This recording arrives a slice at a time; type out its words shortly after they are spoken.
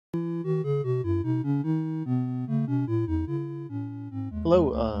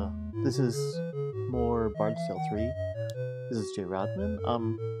Hello, this is more Bard's Tale 3. This is Jay Rodman.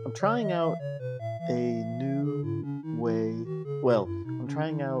 I'm trying out a new way. Well, I'm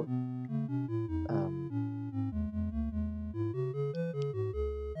trying out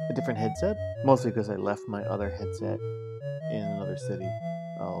a different headset, mostly because I left my other headset in another city.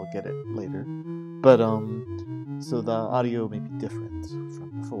 I'll get it later. But, so the audio may be different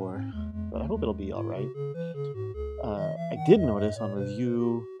from before, but I hope it'll be alright. I did notice on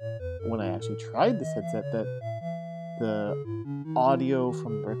review when I actually tried this headset that the audio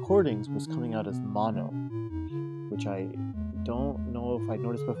from the recordings was coming out as mono, which I don't know if I'd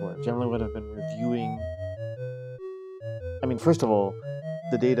noticed before. Generally what I've been reviewing, I mean, first of all,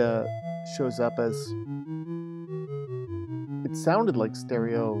 the data shows up as, it sounded like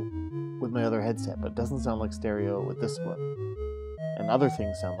stereo with my other headset, but it doesn't sound like stereo with this one. And other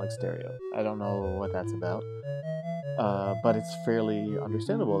things sound like stereo. I don't know what that's about. But it's fairly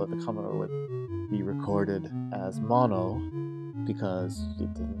understandable that the Commodore would be recorded as mono because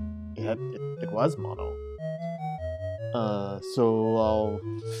it was mono. So I'll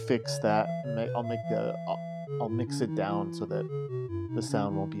fix that. I'll mix it down so that the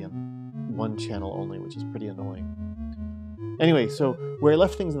sound won't be in one channel only, which is pretty annoying. Anyway, so where I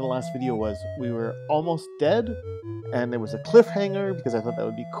left things in the last video was we were almost dead, and there was a cliffhanger because I thought that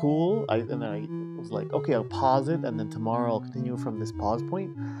would be cool. And then I was like, okay, I'll pause it, and then tomorrow I'll continue from this pause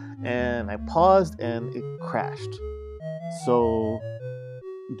point. And I paused, and it crashed. So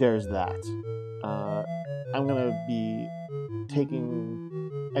there's that. I'm gonna be taking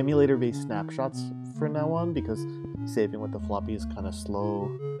emulator-based snapshots from now on because saving with the floppy is kind of slow.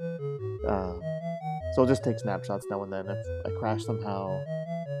 So I'll just take snapshots now and then. If I crash somehow,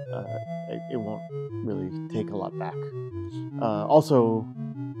 it won't really take a lot back. Also,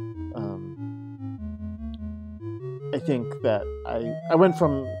 I think that I went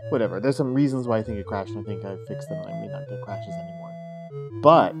from whatever. There's some reasons why I think it crashed, and I think I've fixed them, and I may not get crashes anymore.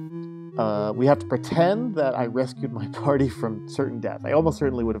 But we have to pretend that I rescued my party from certain death. I almost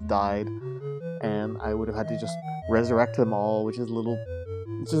certainly would have died, and I would have had to just resurrect them all, which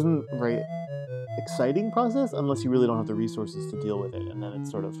isn't a very exciting process unless you really don't have the resources to deal with it, and then it's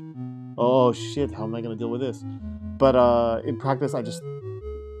sort of, oh shit, how am I going to deal with this? But in practice, I just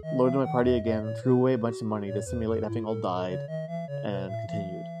loaded my party again, threw away a bunch of money to simulate having all died, and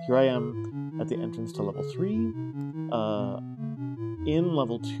continued. Here I am at the entrance to level 3. In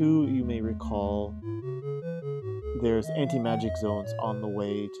level 2, you may recall, there's anti-magic zones on the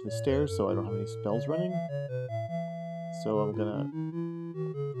way to the stairs, so I don't have any spells running. So I'm gonna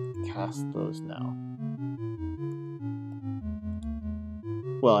cast those now.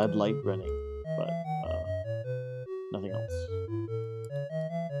 Well, I had light running, but nothing else.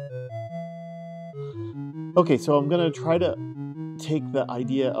 Okay, so I'm gonna try to take the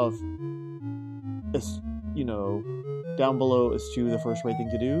idea of, down below eschew the first right thing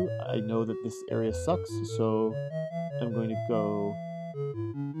to do. I know that this area sucks, so I'm going to go...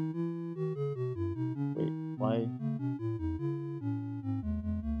 Wait, why?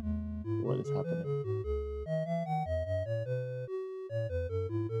 What is happening?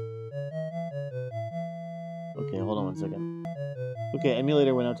 Okay, hold on one second. Okay,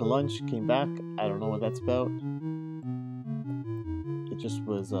 emulator went out to lunch, came back. I don't know what that's about. It just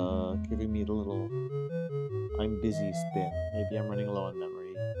was giving me the little I'm busy spin. Maybe I'm running low on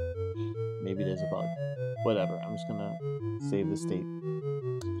memory. Maybe there's a bug. Whatever, I'm just gonna save the state.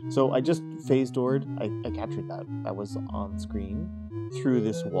 So I just phase doored. I captured that. That was on screen through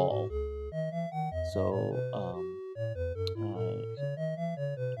this wall. So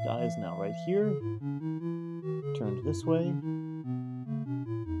guy is now right here. Turned this way.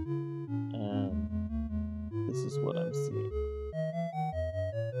 And this is what I'm seeing.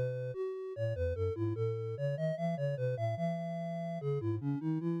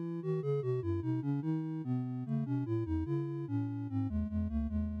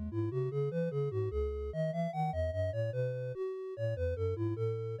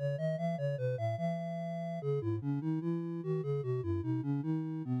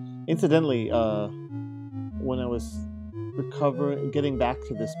 Incidentally, when I was getting back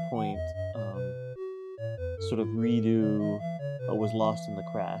to this point, sort of redo what was lost in the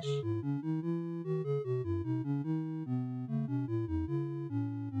crash.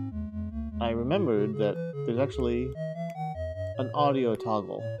 I remembered that there's actually an audio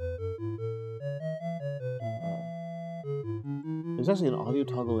toggle. There's actually an audio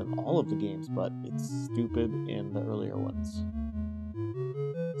toggle in all of the games, but it's stupid in the earlier ones.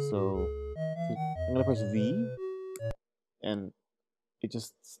 So I'm gonna press V, and it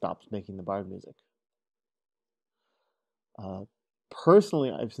just stops making the bard music.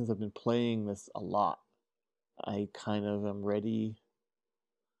 personally, since I've been playing this a lot, I kind of am ready.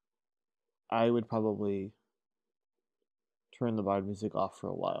 I would probably turn the bard music off for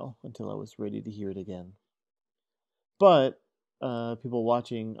a while until I was ready to hear it again. But people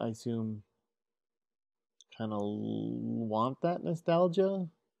watching, I assume, kind of want that nostalgia,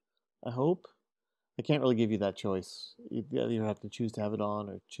 I hope. I can't really give you that choice. You either have to choose to have it on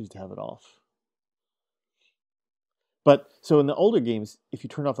or choose to have it off. But so in the older games, if you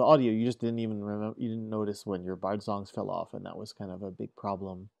turned off the audio, you just didn't even remember. You didn't notice when your bard songs fell off, and that was kind of a big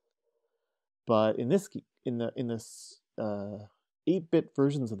problem. But in this 8-bit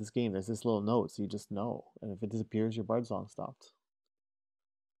versions of this game, there's this little note, so you just know, and if it disappears, your bard song stopped.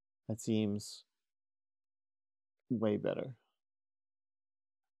 That seems way better.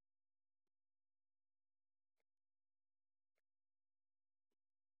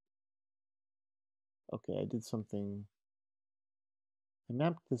 Okay, I did something. I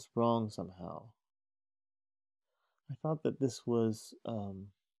mapped this wrong somehow. I thought that this was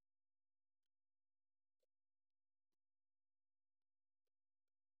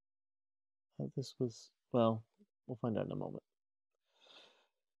well, we'll find out in a moment.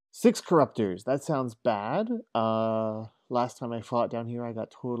 6 corruptors. That sounds bad. Last time I fought down here, I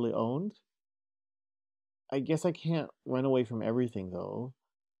got totally owned. I guess I can't run away from everything though,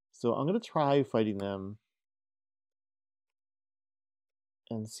 so I'm gonna try fighting them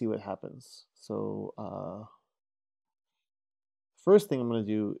and see what happens. So first thing I'm gonna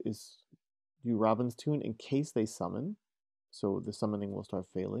do is do Robin's tune in case they summon, so the summoning will start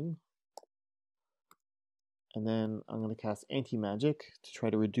failing. And then I'm going to cast Anti-Magic to try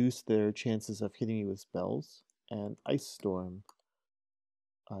to reduce their chances of hitting me with spells, and Ice Storm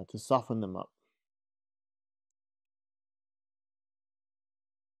to soften them up.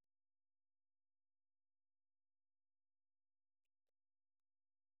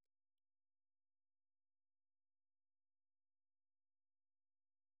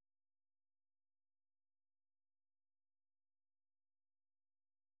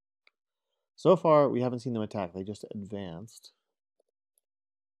 So far, we haven't seen them attack. They just advanced.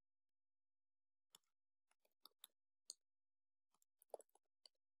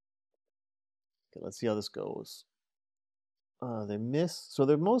 Okay, let's see how this goes. They miss. So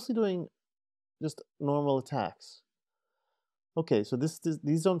they're mostly doing just normal attacks. Okay, so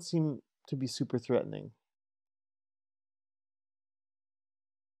these don't seem to be super threatening.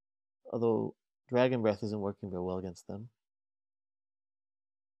 Although Dragon Breath isn't working very well against them.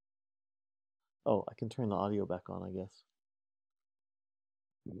 Oh, I can turn the audio back on, I guess.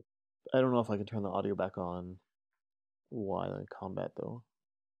 I don't know if I can turn the audio back on while in combat, though.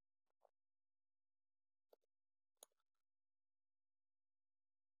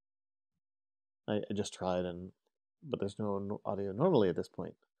 I just tried, but there's no audio normally at this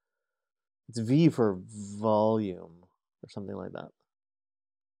point. It's V for volume or something like that.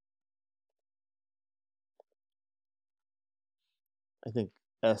 I think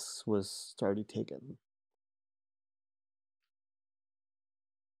S was already taken.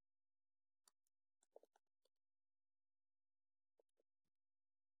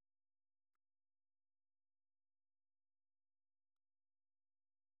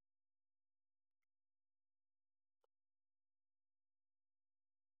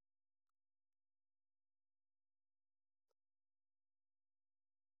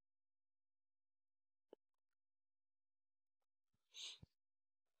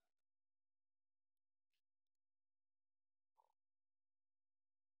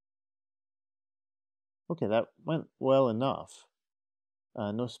 Okay, that went well enough.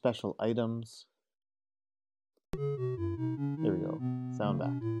 No special items. There we go. Sound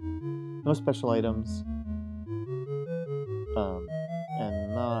back. No special items.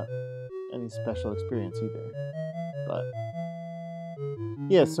 And not any special experience either. But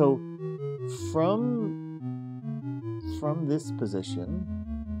yeah, so from this position,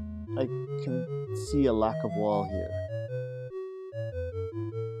 I can see a lack of wall here.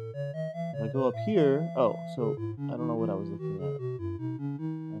 If I go up here, oh, so I don't know what I was looking at.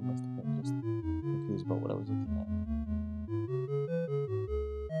 I must have been just confused about what I was looking at.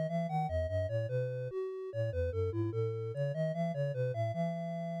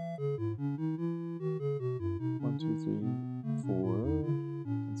 One, two, three, four.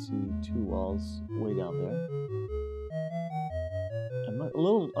 I can see 2 walls way down there. I'm a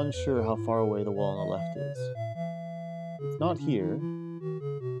little unsure how far away the wall on the left is. It's not here.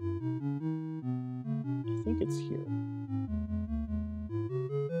 I think it's here.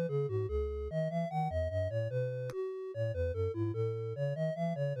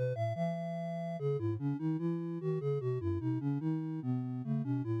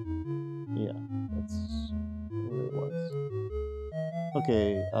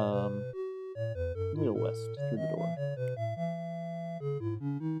 Okay, we go west through the door.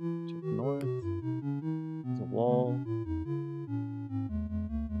 Check north. There's a wall.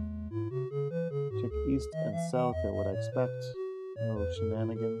 Check east and south are what I expect. No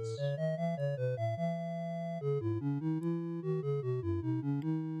shenanigans.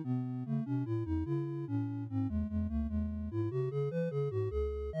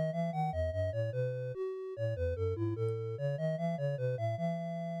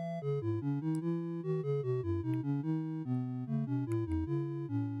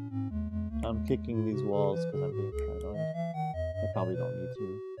 I'm kicking these walls because I'm being paranoid. I probably don't need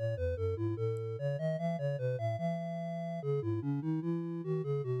to.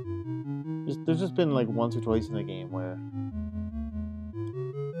 There's just been like once or twice in the game where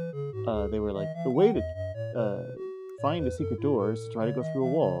they were like, the way to find a secret door is to try to go through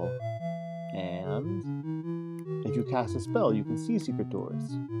a wall, and if you cast a spell, you can see secret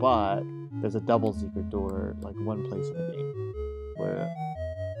doors. But there's a double secret door, like one place in the game, where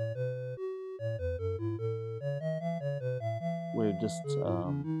just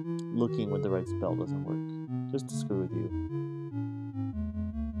looking with the right spell doesn't work, just to screw with you.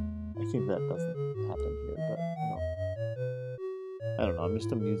 I think that doesn't happen here, but I don't know. I'm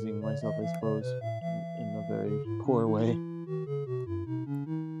just amusing myself, I suppose, in a very poor way.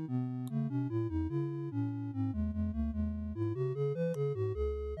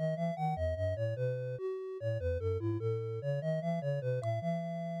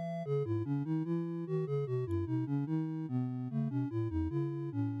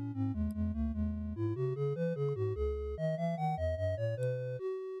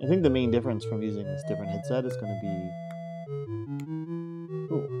 I think the main difference from using this different headset is going to be,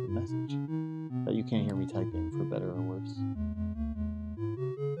 oh, a message that you can't hear me typing, for better or worse.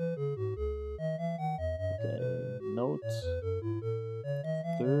 Okay, note,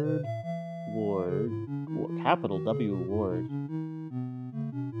 3rd ward, capital W ward,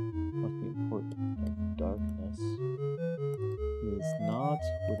 must be important. Of darkness is not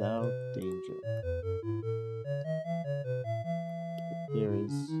without danger. There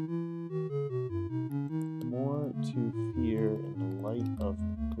is more to fear in the light of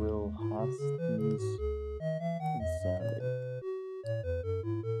Brilhasti's insanity.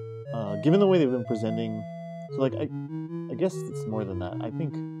 Given the way they've been presenting, so like I guess it's more than that. I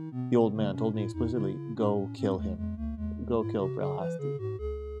think the old man told me explicitly, go kill him. Go kill Brilhasti.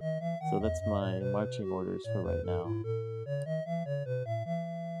 So that's my marching orders for right now.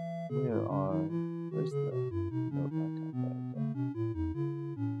 Where's the note back up? There we go.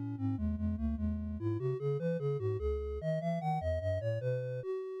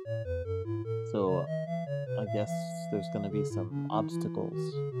 So I guess there's going to be some obstacles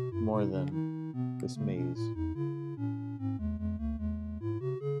more than this maze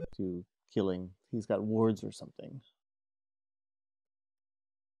to killing. He's got wards or something.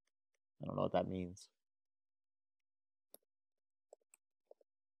 I don't know what that means.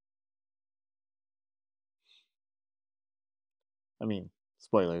 I mean,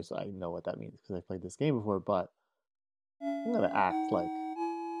 spoilers, I know what that means because I played this game before, but I'm going to act like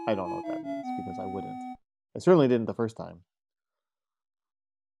I don't know what that means because I wouldn't. I certainly didn't the first time.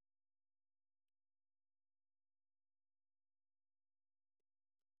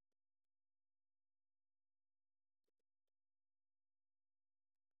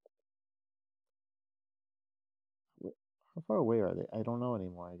 How far away are they? I don't know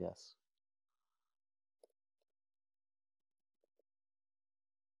anymore, I guess.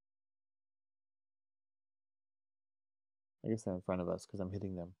 I guess they're in front of us because I'm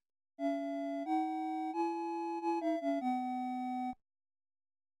hitting them.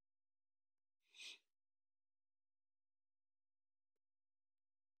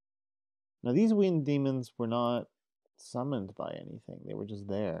 Now, these wind demons were not summoned by anything. They were just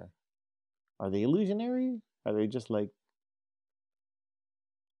there. Are they illusionary? Are they just like...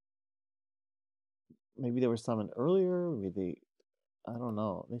 Maybe they were summoned earlier? Maybe they... I don't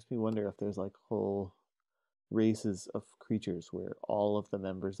know. It makes me wonder if there's like whole races of creatures where all of the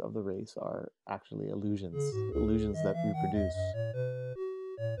members of the race are actually illusions. Illusions that reproduce.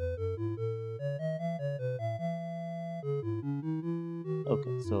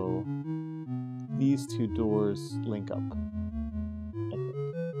 Okay, so these two doors link up, I think.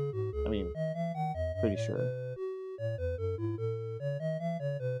 I mean, pretty sure.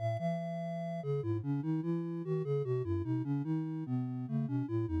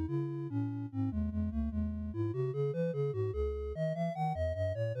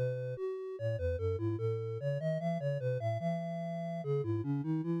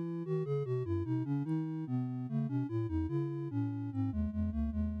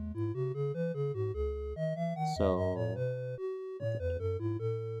 So, I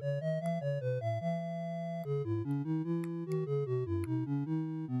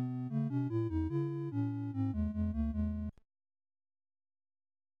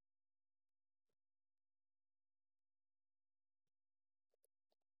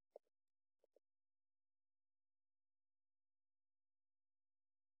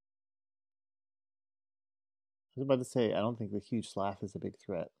was about to say, I don't think the huge slaff is a big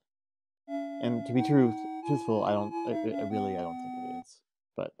threat. And to be truthful, I don't. I really, I don't think it is.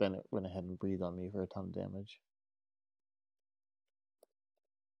 But then it went ahead and breathed on me for a ton of damage.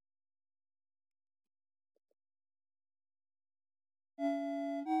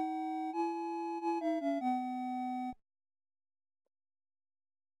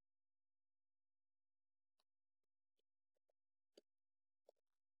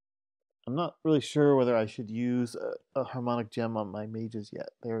 I'm not really sure whether I should use a harmonic gem on my mages yet.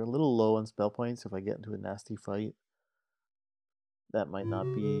 They're a little low on spell points. If I get into a nasty fight, that might not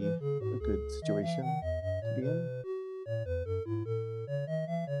be a good situation to be in.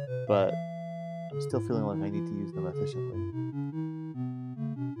 But I'm still feeling like I need to use them efficiently.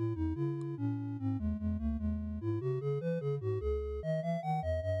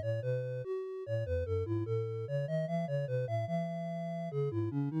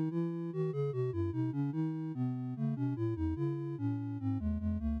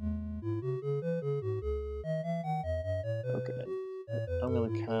 Okay, I'm gonna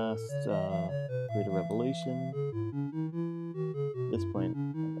cast Greater Revelation. At this point,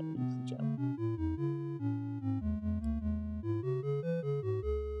 I'm gonna use the gem.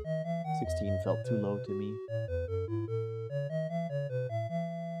 16 felt too low to me.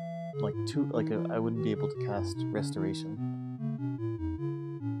 I wouldn't be able to cast Restoration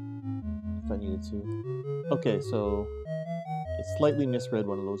if I needed to. Okay, so I slightly misread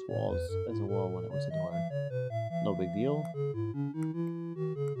one of those walls as a wall when it was a door. No big deal.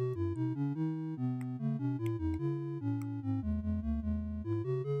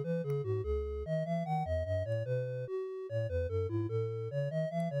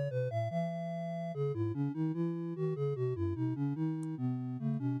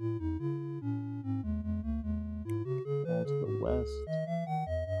 Wall to the west.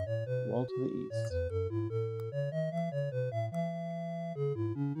 Wall to the east.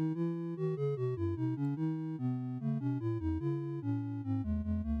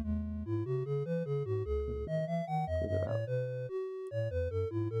 Further out.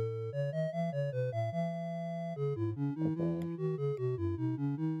 Okay.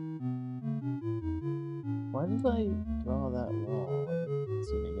 Why did I draw that wall? I didn't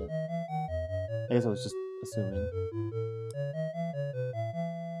see it yet. I guess I was just assuming.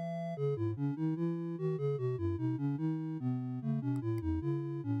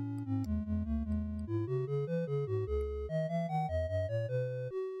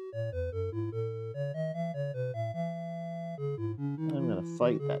 I'm gonna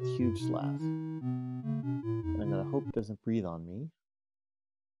fight that huge slaff. And I'm gonna hope it doesn't breathe on me.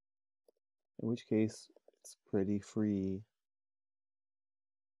 In which case, it's pretty free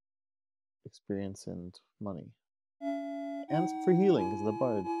experience and money. And some free healing because of the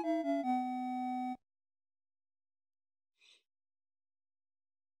bard.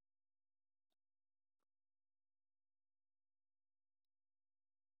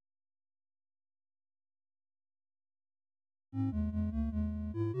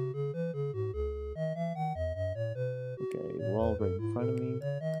 Okay, wall right in front of me.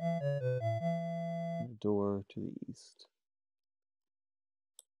 And a door to the east.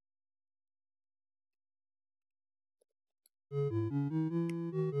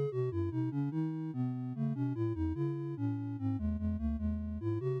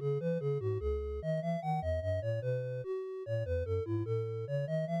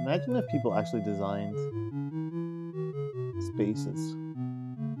 Imagine if people actually designed spaces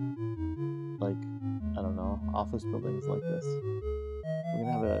like, I don't know, office buildings like this. We're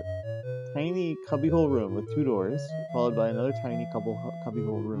gonna have a tiny cubbyhole room with 2 doors, followed by another tiny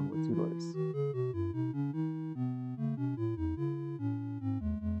cubbyhole room with 2 doors.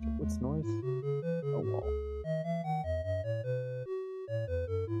 What's north? A wall.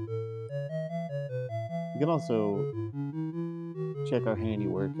 We can also check our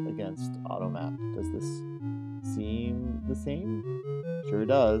handiwork against automap. Does this seem the same? Sure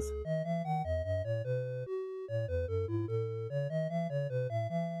does.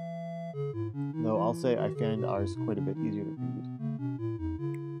 Though I'll say I find ours quite a bit easier to read.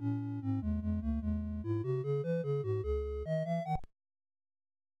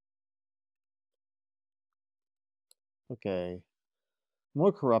 Okay.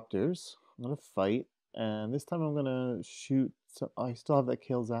 More corruptors. I'm gonna fight And this time I'm gonna shoot. So I still have that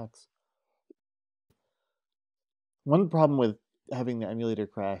Kale's axe. One problem with having the emulator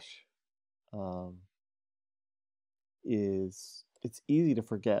crash is it's easy to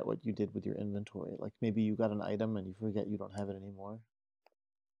forget what you did with your inventory. Like maybe you got an item and you forget you don't have it anymore.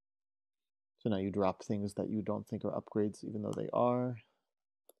 So now you drop things that you don't think are upgrades, even though they are.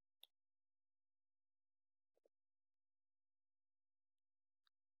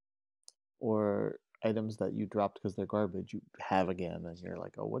 Or items that you dropped because they're garbage, you have again, and you're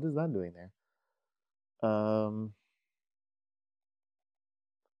like, oh, what is that doing there?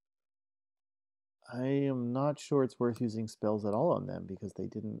 I am not sure it's worth using spells at all on them because they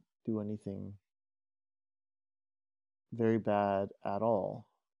didn't do anything very bad at all.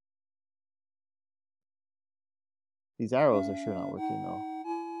 These arrows are sure not working though.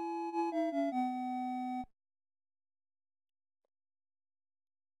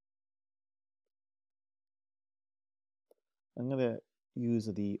 I'm gonna use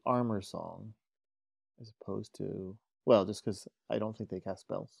the armor song as opposed to, well, just because I don't think they cast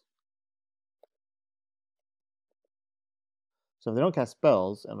spells. So if they don't cast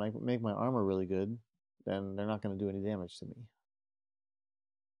spells and I make my armor really good, then they're not going to do any damage to me.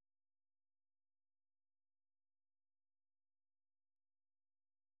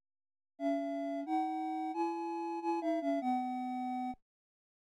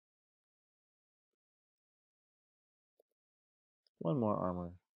 One more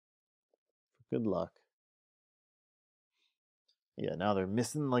armor. Good luck. Yeah, now they're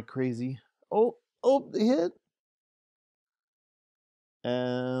missing like crazy. Oh, they hit.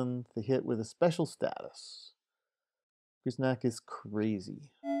 And they hit with a special status. Grisnak is crazy.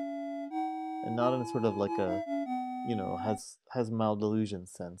 And not in sort of like a, has mild delusion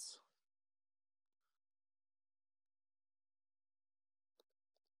sense.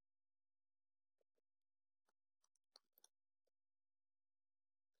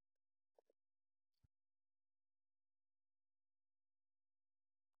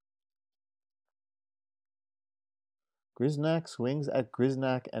 Grisnak swings at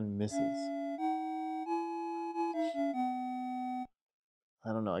Grisnak and misses.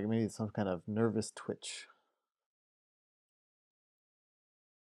 I don't know, like maybe it's some kind of nervous twitch.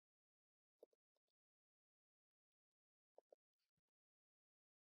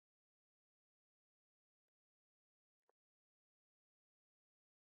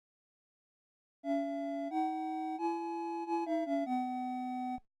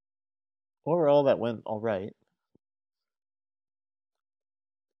 Overall, that went all right.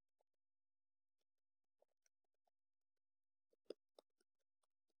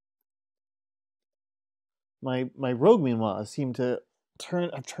 My rogue, meanwhile, seemed to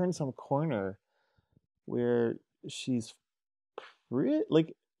turn some corner where she's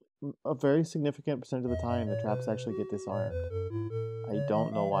like a very significant percent of the time the traps actually get disarmed. I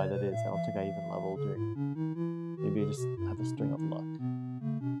don't know why that is. I don't think I even leveled during. Maybe I just have a string of luck,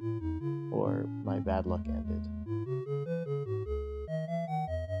 or my bad luck ended.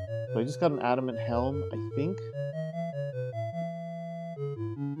 So I just got an adamant helm. I think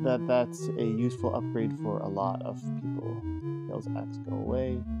that's a useful upgrade for a lot of people. Kale's axe go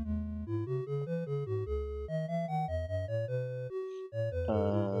away.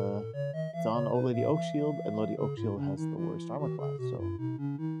 It's on Lady Oakshield, and Lady Oakshield has the worst armor class, so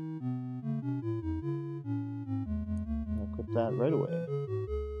I'll equip that right away.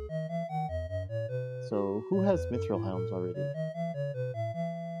 So who has Mithril helms already? I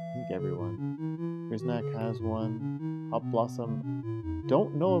think everyone. Grisnak has one. Hop Blossom.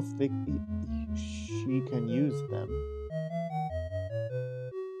 Don't know if she can use them.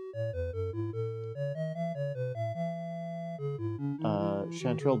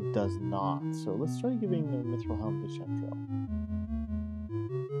 Chantrell does not. So let's try giving the Mithril helm to Chantrell.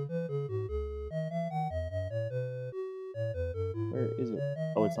 Where is it?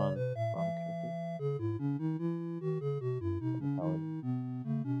 Oh, it's on wrong character. It's on the paladin.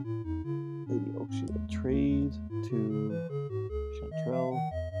 Lady Oakshield. Trade to Chantrell.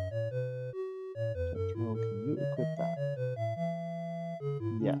 Chantrell, can you equip that?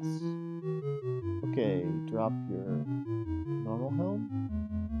 Yes. Okay, drop your normal helm.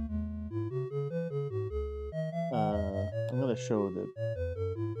 I'm gonna show the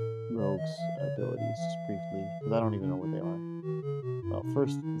rogue's abilities just briefly, because I don't even know what they are. Well,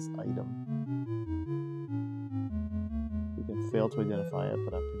 first, this item. We can fail to identify it,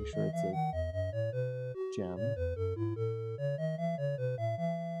 but I'm pretty sure it's a gem.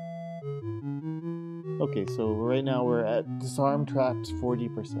 Okay, so right now we're at disarm traps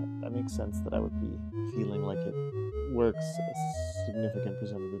 40%. That makes sense that I would be feeling like it works a significant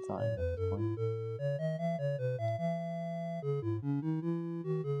percent of the time at this point.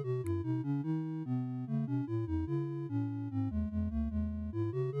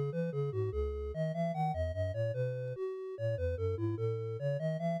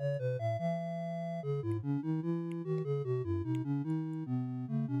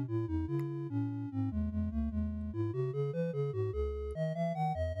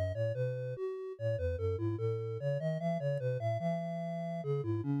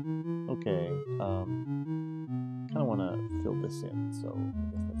 Okay, kind of want to fill this in, so I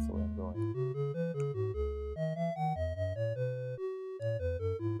guess that's the way I'm going.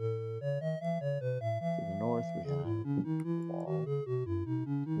 To the north we have the wall.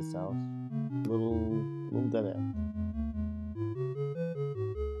 To the south, little dead end.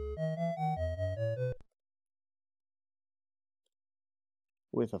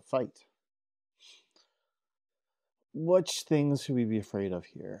 With a fight. Which things should we be afraid of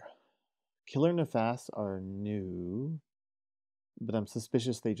here? Killer Nefasts are new, but I'm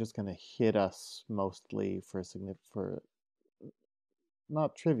suspicious they're just gonna hit us mostly for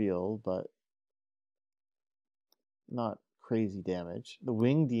not trivial, but not crazy damage. The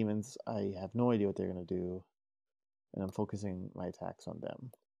winged demons, I have no idea what they're gonna do, and I'm focusing my attacks on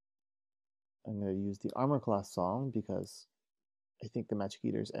them. I'm gonna use the armor class song because I think the magic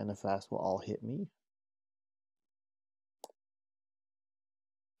eaters and the fast will all hit me.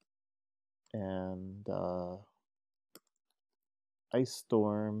 And Ice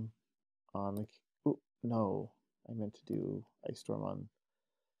Storm on the. Oh no, I meant to do Ice Storm on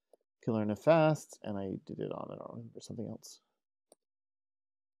Killer Nefast, and I did it on an arm or something else.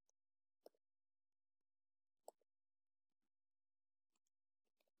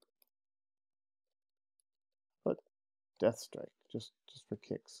 But Death Strike, just for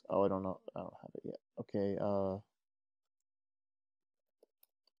kicks. Oh, I don't know. I don't have it yet. Okay.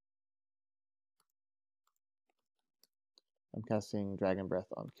 I'm casting Dragon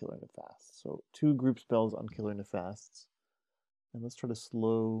Breath on Killer Nefast. So 2 group spells on Killer Nefasts. And let's try to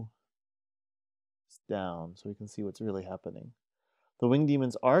slow this down so we can see what's really happening. The Winged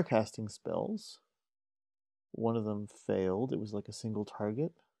Demons are casting spells. One of them failed. It was like a single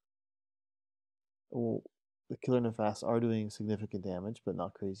target. Oh, the Killer Nefasts are doing significant damage, but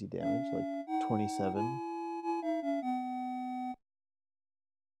not crazy damage, like 27.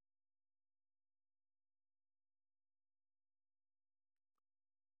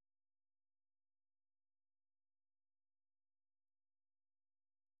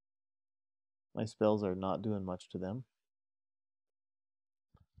 My spells are not doing much to them.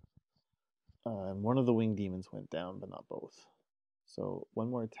 And one of the Winged Demons went down, but not both. So one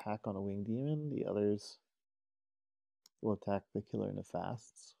more attack on a Winged Demon. The others will attack the Killer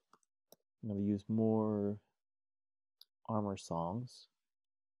Nefasts. I'm going to use more armor songs.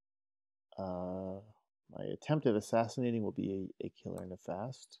 My attempt at assassinating will be a Killer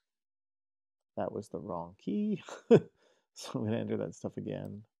Nefast. That was the wrong key. So I'm going to enter that stuff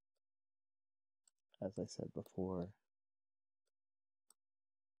again. As I said before.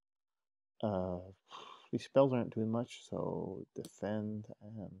 These spells aren't doing much, so defend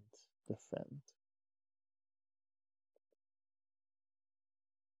and defend.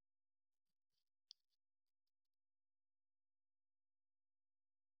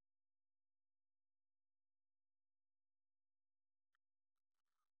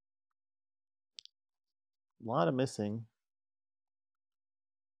 A lot of missing.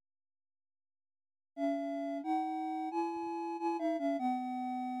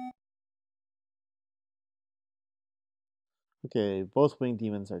 Okay, both winged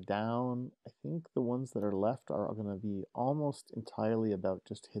demons are down. I think the ones that are left are going to be almost entirely about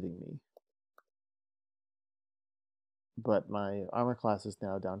just hitting me. But my armor class is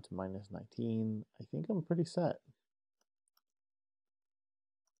now down to minus 19. I think I'm pretty set.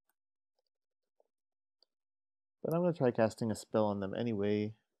 But I'm going to try casting a spell on them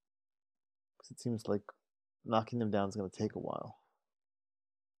anyway, because it seems like knocking them down is going to take a while.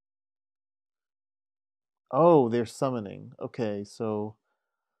 Oh, they're summoning. Okay, so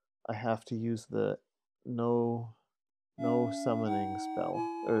I have to use the no summoning spell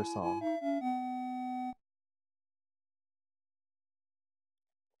or song.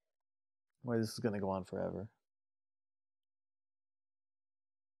 Why this is going to go on forever.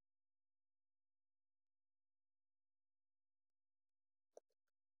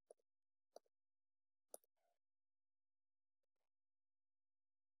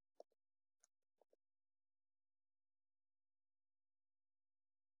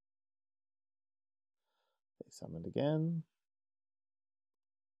 They summoned again.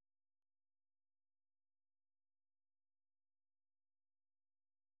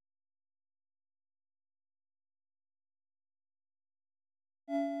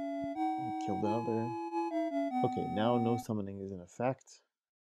 killed another. Okay, now no summoning is in effect,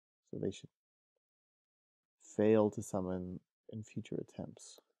 so they should fail to summon in future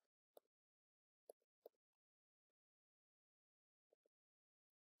attempts.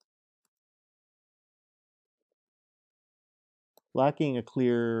 Lacking a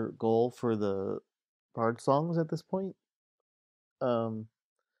clear goal for the bard songs at this point. I'm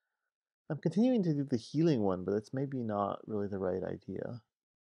continuing to do the healing one, but it's maybe not really the right idea.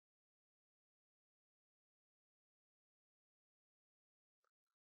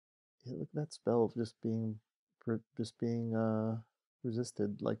 Yeah, look at that spell just being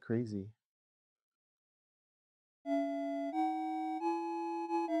resisted like crazy.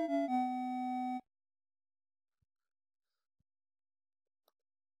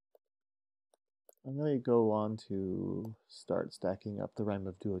 I'm going to go on to start stacking up the Rhyme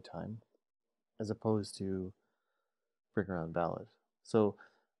of Duotime as opposed to Bring Around Ballad. So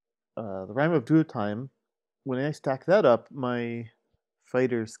the Rhyme of Duotime, when I stack that up, my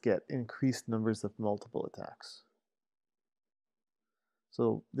fighters get increased numbers of multiple attacks.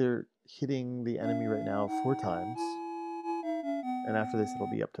 So they're hitting the enemy right now 4 times, and after this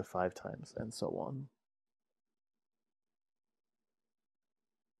it'll be up to 5 times, and so on.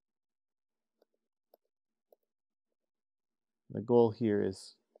 The goal here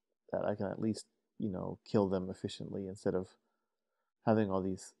is that I can at least, kill them efficiently instead of having all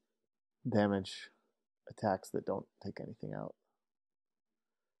these damage attacks that don't take anything out,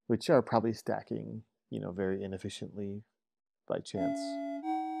 which are probably stacking, very inefficiently by chance.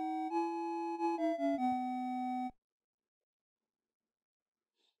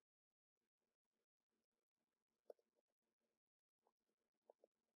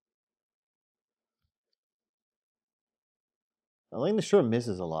 Elena sure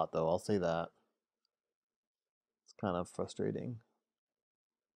misses a lot, though, I'll say that. It's kind of frustrating.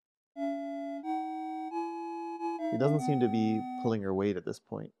 He doesn't seem to be pulling her weight at this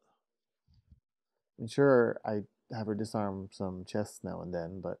point. I'm sure I have her disarm some chests now and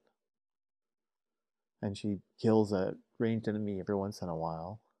then, and she kills a ranged enemy every once in a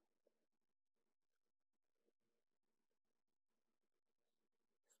while.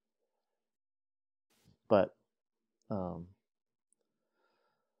 But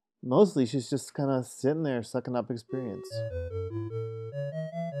mostly she's just kind of sitting there sucking up experience.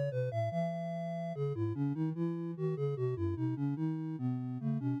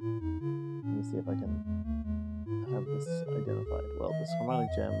 Let me see if I can have this identified. Well, this harmonic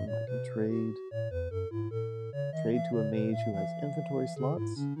gem I can trade to a mage who has inventory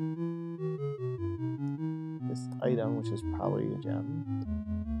slots. This item, which is probably a gem.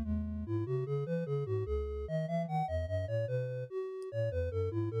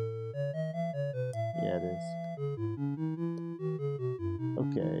 Yeah, it is.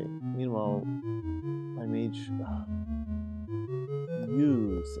 Okay. Meanwhile, my mage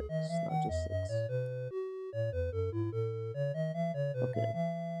use 6, not just 6. Okay.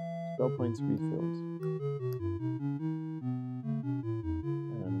 Spell points refilled.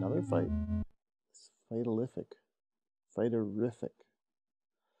 And another fight. It's Fighterific.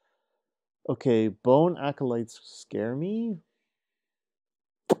 Okay, bone acolytes scare me,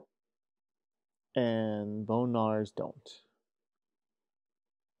 and bone gnars don't.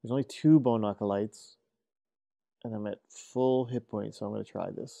 There's only 2 bone acolytes, and I'm at full hit points, so I'm going to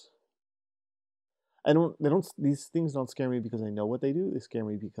try this. These things don't scare me because I know what they do. They scare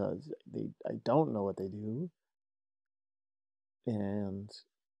me because I don't know what they do. And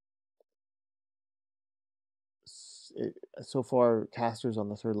so far, casters on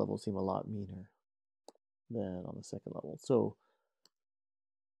the 3rd level seem a lot meaner than on the 2nd level. So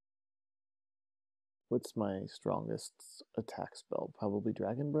what's my strongest attack spell? Probably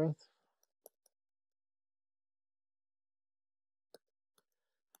Dragon Breath.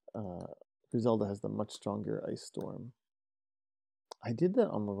 Griselda has the much stronger Ice Storm. I did that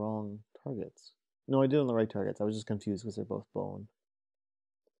on the wrong targets. No, I did on the right targets. I was just confused because they're both bone.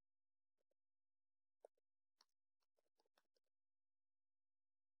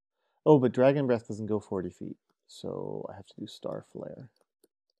 Oh, but Dragon Breath doesn't go 40 feet, so I have to do Star Flare,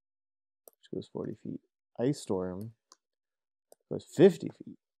 which goes 40 feet. Ice Storm goes 50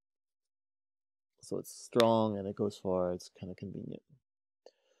 feet. So it's strong and it goes far. It's kind of convenient.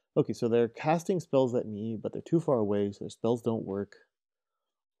 Okay, so they're casting spells at me, but they're too far away, so their spells don't work.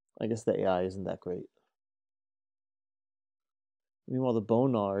 I guess the AI isn't that great. Meanwhile, the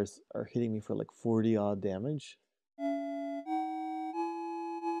bone gnars are hitting me for like 40 odd damage.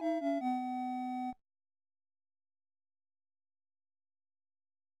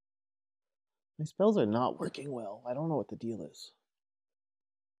 My spells are not working well. I don't know what the deal is.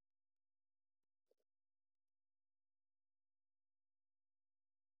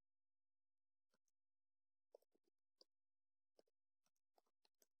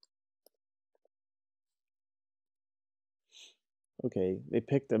 Okay, they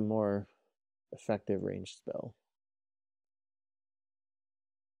picked a more effective ranged spell.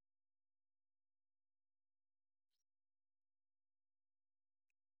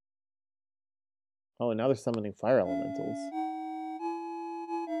 Oh, and now they're summoning fire elementals.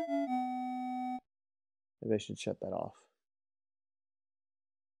 Maybe I should shut that off.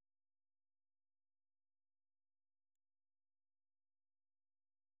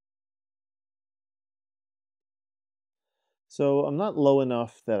 So I'm not low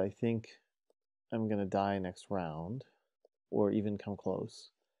enough that I think I'm going to die next round, or even come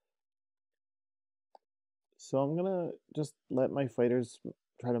close. So I'm going to just let my fighters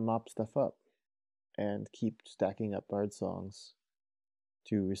try to mop stuff up and keep stacking up bard songs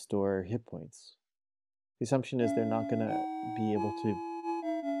to restore hit points. The assumption is they're not going to be able to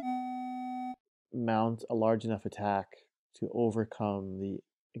mount a large enough attack to overcome the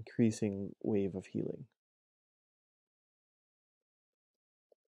increasing wave of healing.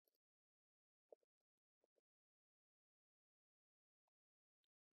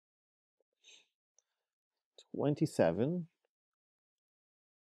 $27.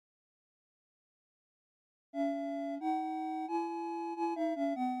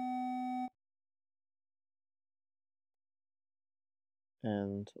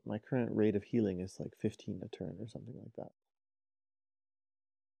 And my current rate of healing is like 15 a turn or something like that.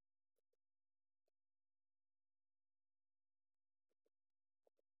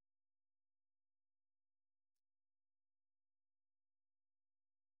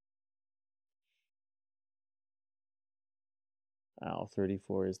 Ow,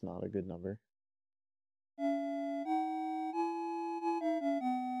 34 is not a good number.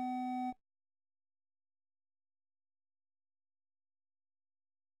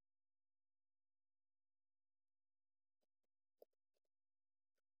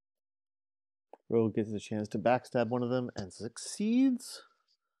 Rogue gets a chance to backstab one of them and succeeds.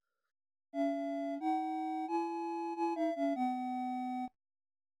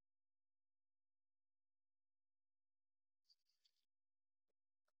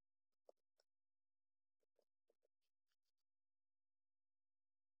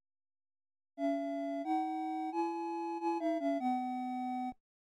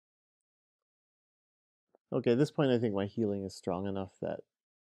 Okay, at this point I think my healing is strong enough that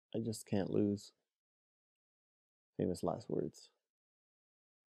I just can't lose. Famous last words.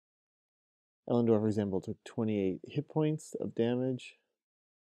 Ellendorf, for example, took 28 hit points of damage.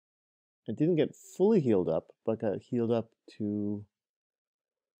 I didn't get fully healed up, but got healed up to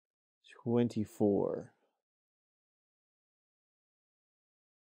 24.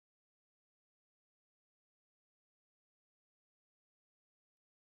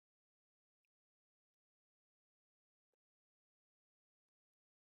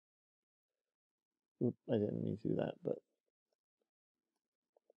 Oop, I didn't mean to do that, but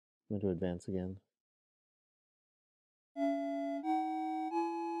I'm going to advance again.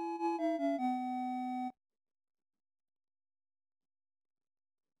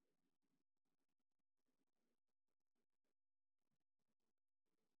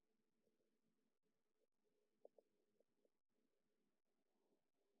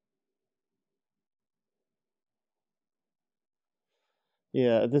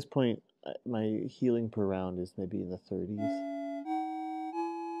 Yeah, at this point, my healing per round is maybe in the 30s.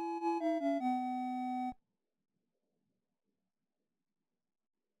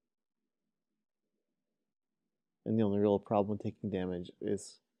 And the only real problem with taking damage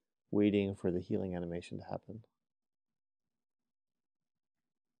is waiting for the healing animation to happen.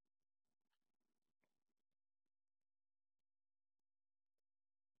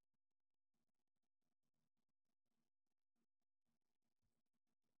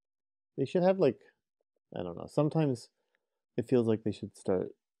 They should have, like, I don't know, sometimes it feels like they should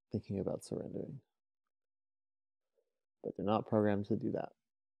start thinking about surrendering. But they're not programmed to do that.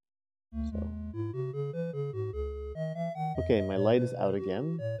 So. Okay, my light is out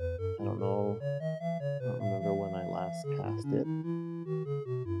again. I don't know. I don't remember when I last cast it.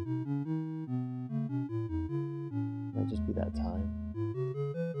 Might just be that time.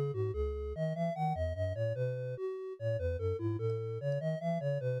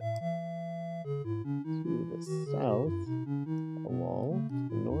 To the south, a wall.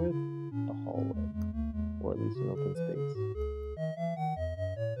 To the north, a hallway. Or at least an open space.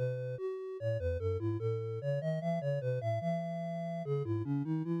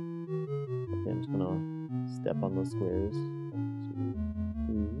 Okay, I'm just gonna step on those squares. 1, 2,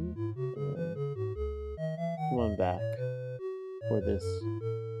 3, and then come on back for this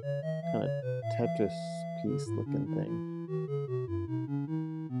kind of Tetris piece looking thing.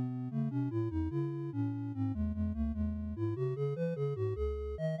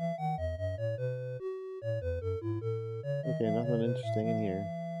 nothing interesting in here.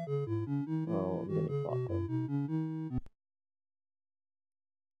 Oh, I'm getting fought though.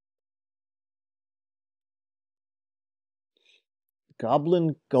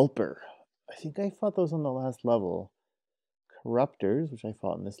 Goblin Gulper. I think I fought those on the last level. Corruptors, which I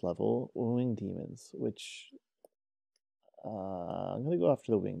fought in this level. Wing Demons, which I'm going to go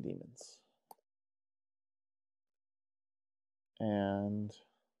after the Wing Demons. And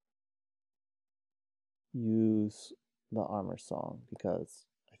use the Armor Song because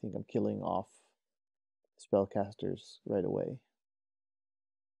I think I'm killing off spellcasters right away.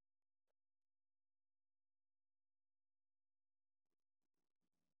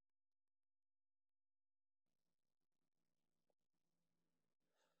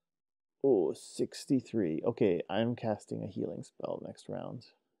 Oh, 63. Okay, I'm casting a healing spell next round.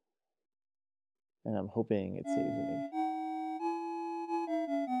 And I'm hoping it saves me.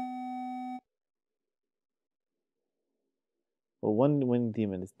 Well, one Winged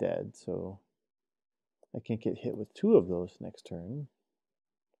Demon is dead, so I can't get hit with two of those next turn.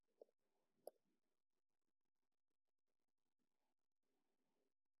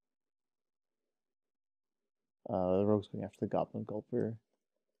 The rogue's going after the Goblin Gulper.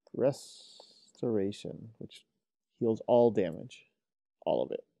 Restoration, which heals all damage. All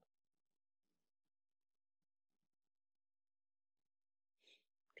of it.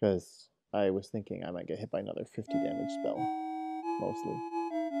 Because I was thinking I might get hit by another 50 damage spell, mostly.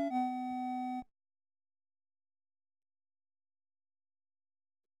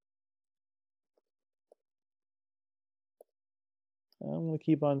 I'm going to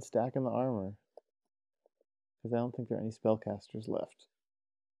keep on stacking the armor. Because I don't think there are any spellcasters left.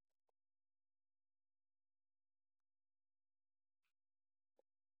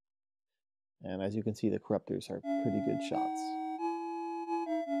 And as you can see, the Corruptors are pretty good shots.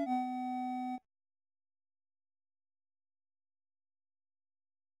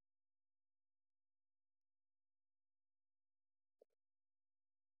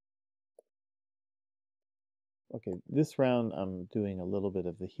 Okay, this round I'm doing a little bit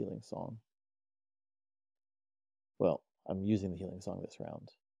of the healing song. Well, I'm using the healing song this round.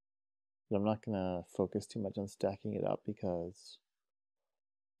 But I'm not going to focus too much on stacking it up because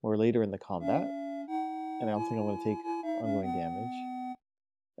we're later in the combat. And I don't think I'm going to take ongoing damage.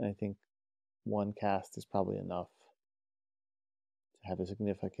 And I think one cast is probably enough to have a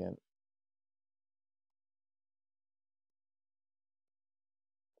significant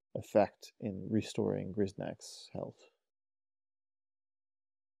effect in restoring Griznak's health.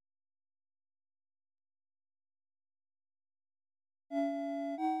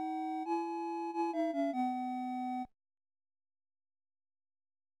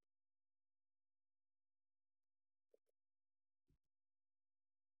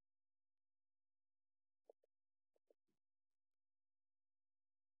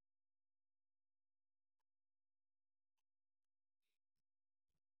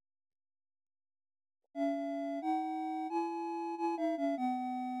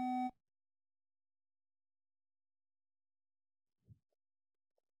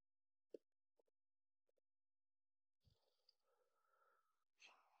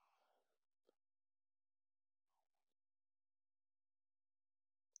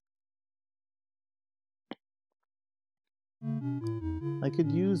 I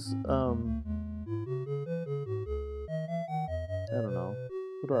could use, I don't know.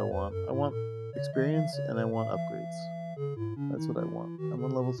 What do I want? I want experience and I want upgrades. That's what I want. I'm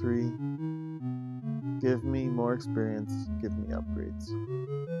on level 3. Give me more experience, give me upgrades.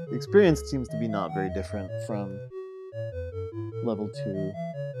 The experience seems to be not very different from level 2.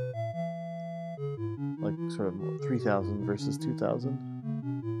 Like sort of 3,000 versus 2,000.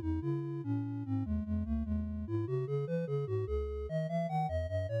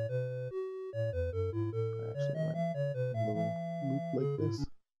 I actually went a little loop like this.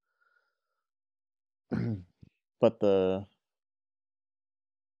 But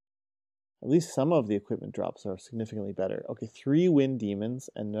at least some of the equipment drops are significantly better. Okay, 3 Wind Demons,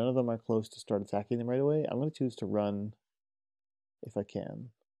 and none of them are close to start attacking them right away. I'm going to choose to run if I can.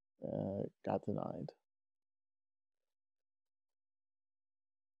 Got denied.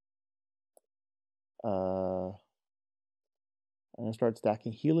 I'm going to start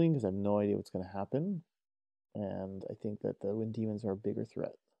stacking healing because I have no idea what's going to happen. And I think that the Wind Demons are a bigger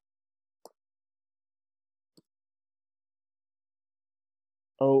threat.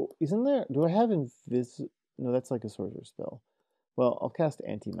 Oh, isn't there... Do I have Invis... No, that's like a sorcerer spell. Well, I'll cast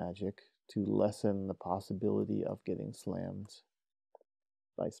Anti-Magic to lessen the possibility of getting slammed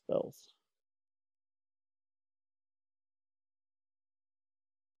by spells.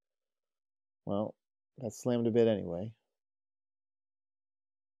 Well, got slammed a bit anyway.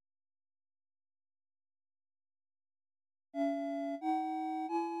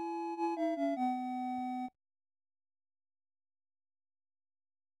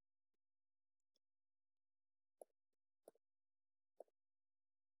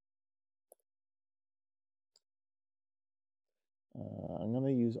 I'm going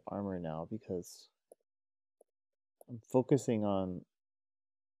to use armor now because I'm focusing on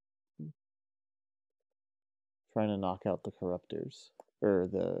trying to knock out the corruptors, or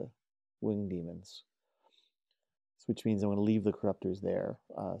the wing demons. Which means I'm going to leave the corruptors there.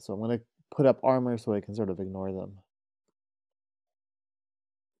 So I'm going to put up armor so I can sort of ignore them.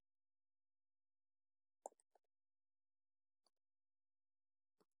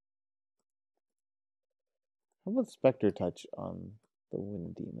 How about Spectre Touch on the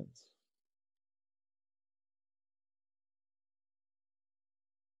wind demons?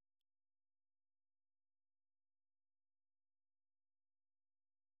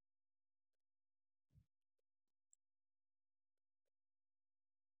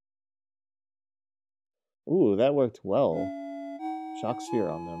 Ooh, that worked well. Shock Sphere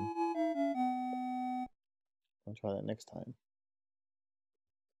on them. I'll try that next time.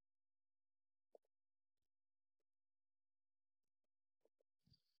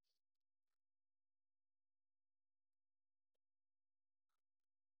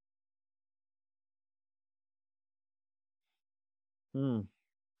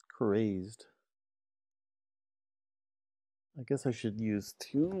 Crazed. I guess I should use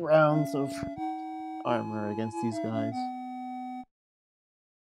 2 rounds of armor against these guys.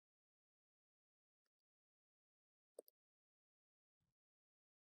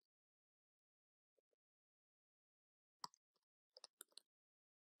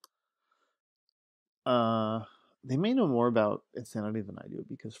 They may know more about insanity than I do,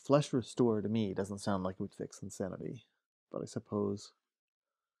 because Flesh Restore to me doesn't sound like it would fix insanity. But I suppose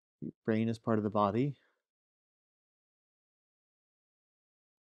your brain is part of the body.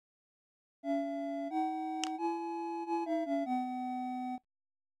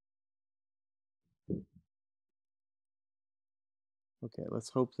 Okay, let's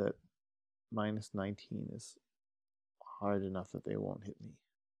hope that -19 is hard enough that they won't hit me.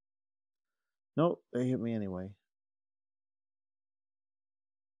 Nope, they hit me anyway.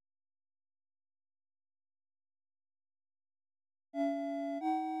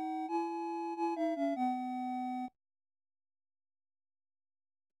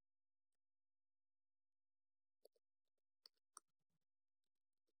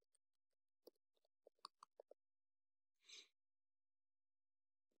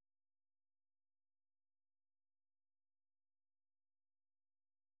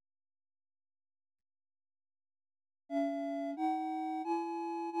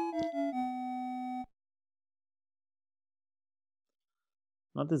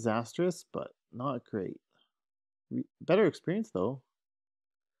 Not disastrous, but not great. Better experience though.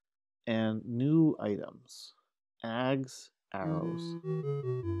 And new items. Ags, arrows.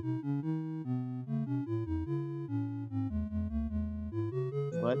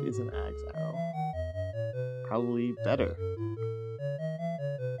 What is an Ag's arrow? Probably better.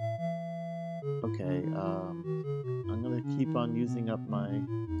 Okay, I'm gonna keep on using up my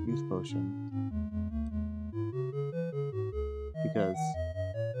youth potion, because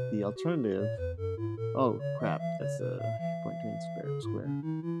the alternative... Oh crap, that's a hit point drain square.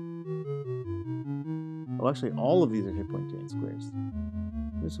 Oh, actually all of these are hit point drain squares.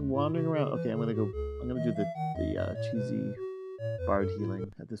 I'm just wandering around. Okay, I'm gonna do the cheesy bard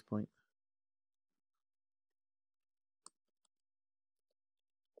healing at this point.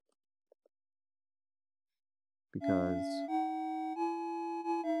 Because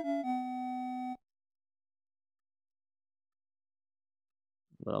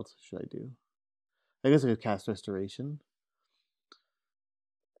what else should I do? I guess I could cast Restoration.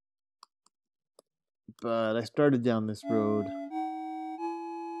 But I started down this road.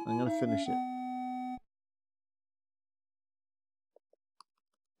 I'm gonna finish it.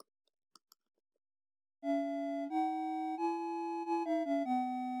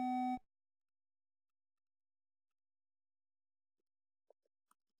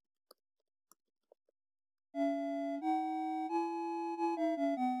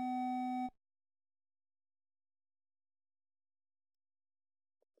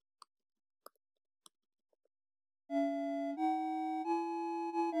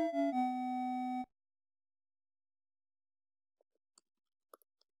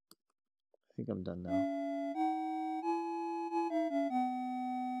 I think I'm done now.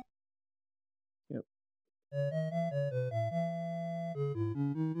 Yep.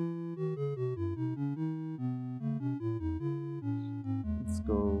 Let's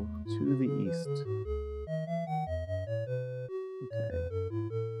go to the east.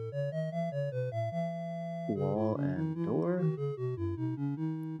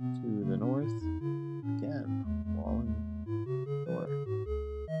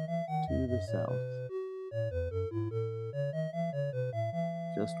 south.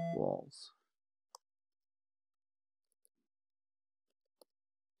 Just walls.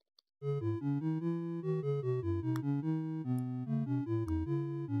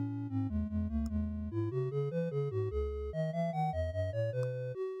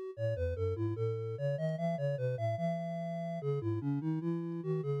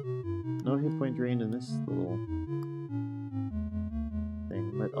 No hit point drained in this little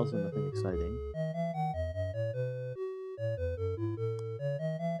thing, but also nothing exciting.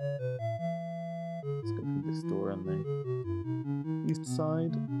 Let's go through this door on the east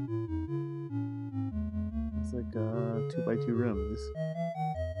side. It's like a 2x2 room.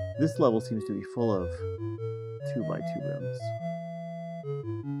 This level seems to be full of 2x2 rooms.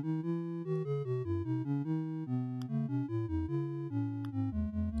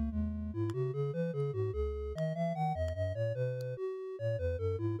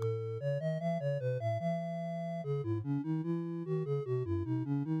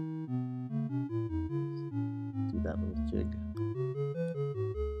 Do that little jig.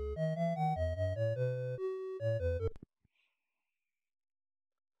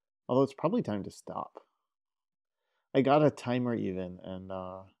 Although it's probably time to stop. I got a timer even, and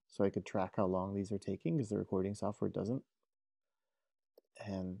so I could track how long these are taking, because the recording software doesn't.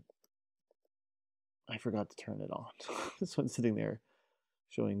 And I forgot to turn it on. This one's sitting there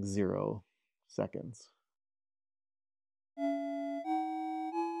showing 0 seconds.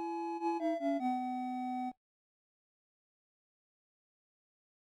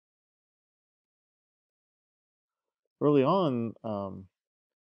 Early on,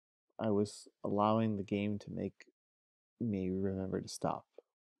 I was allowing the game to make me remember to stop.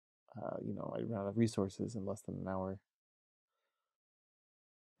 You know, I ran out of resources in less than an hour.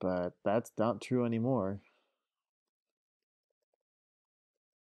 But that's not true anymore.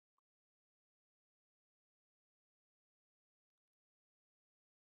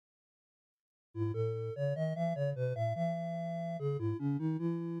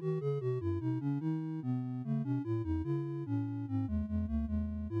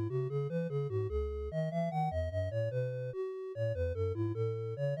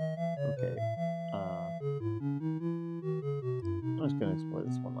 Okay. I'm just going to explore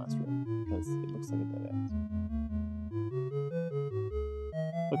this one last room because it looks like a dead end.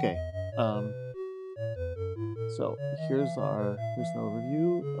 Okay. So here's an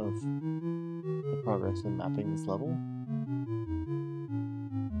overview of the progress in mapping this level.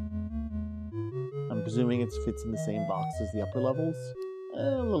 I'm presuming it fits in the same box as the upper levels,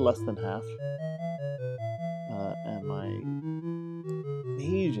 a little less than half. And my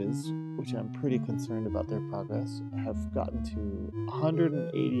mages, which I'm pretty concerned about their progress, have gotten to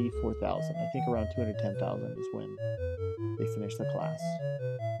 184,000. I think around 210,000 is when they finish the class.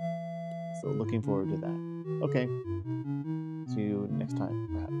 So looking forward to that. Okay, see you next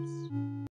time.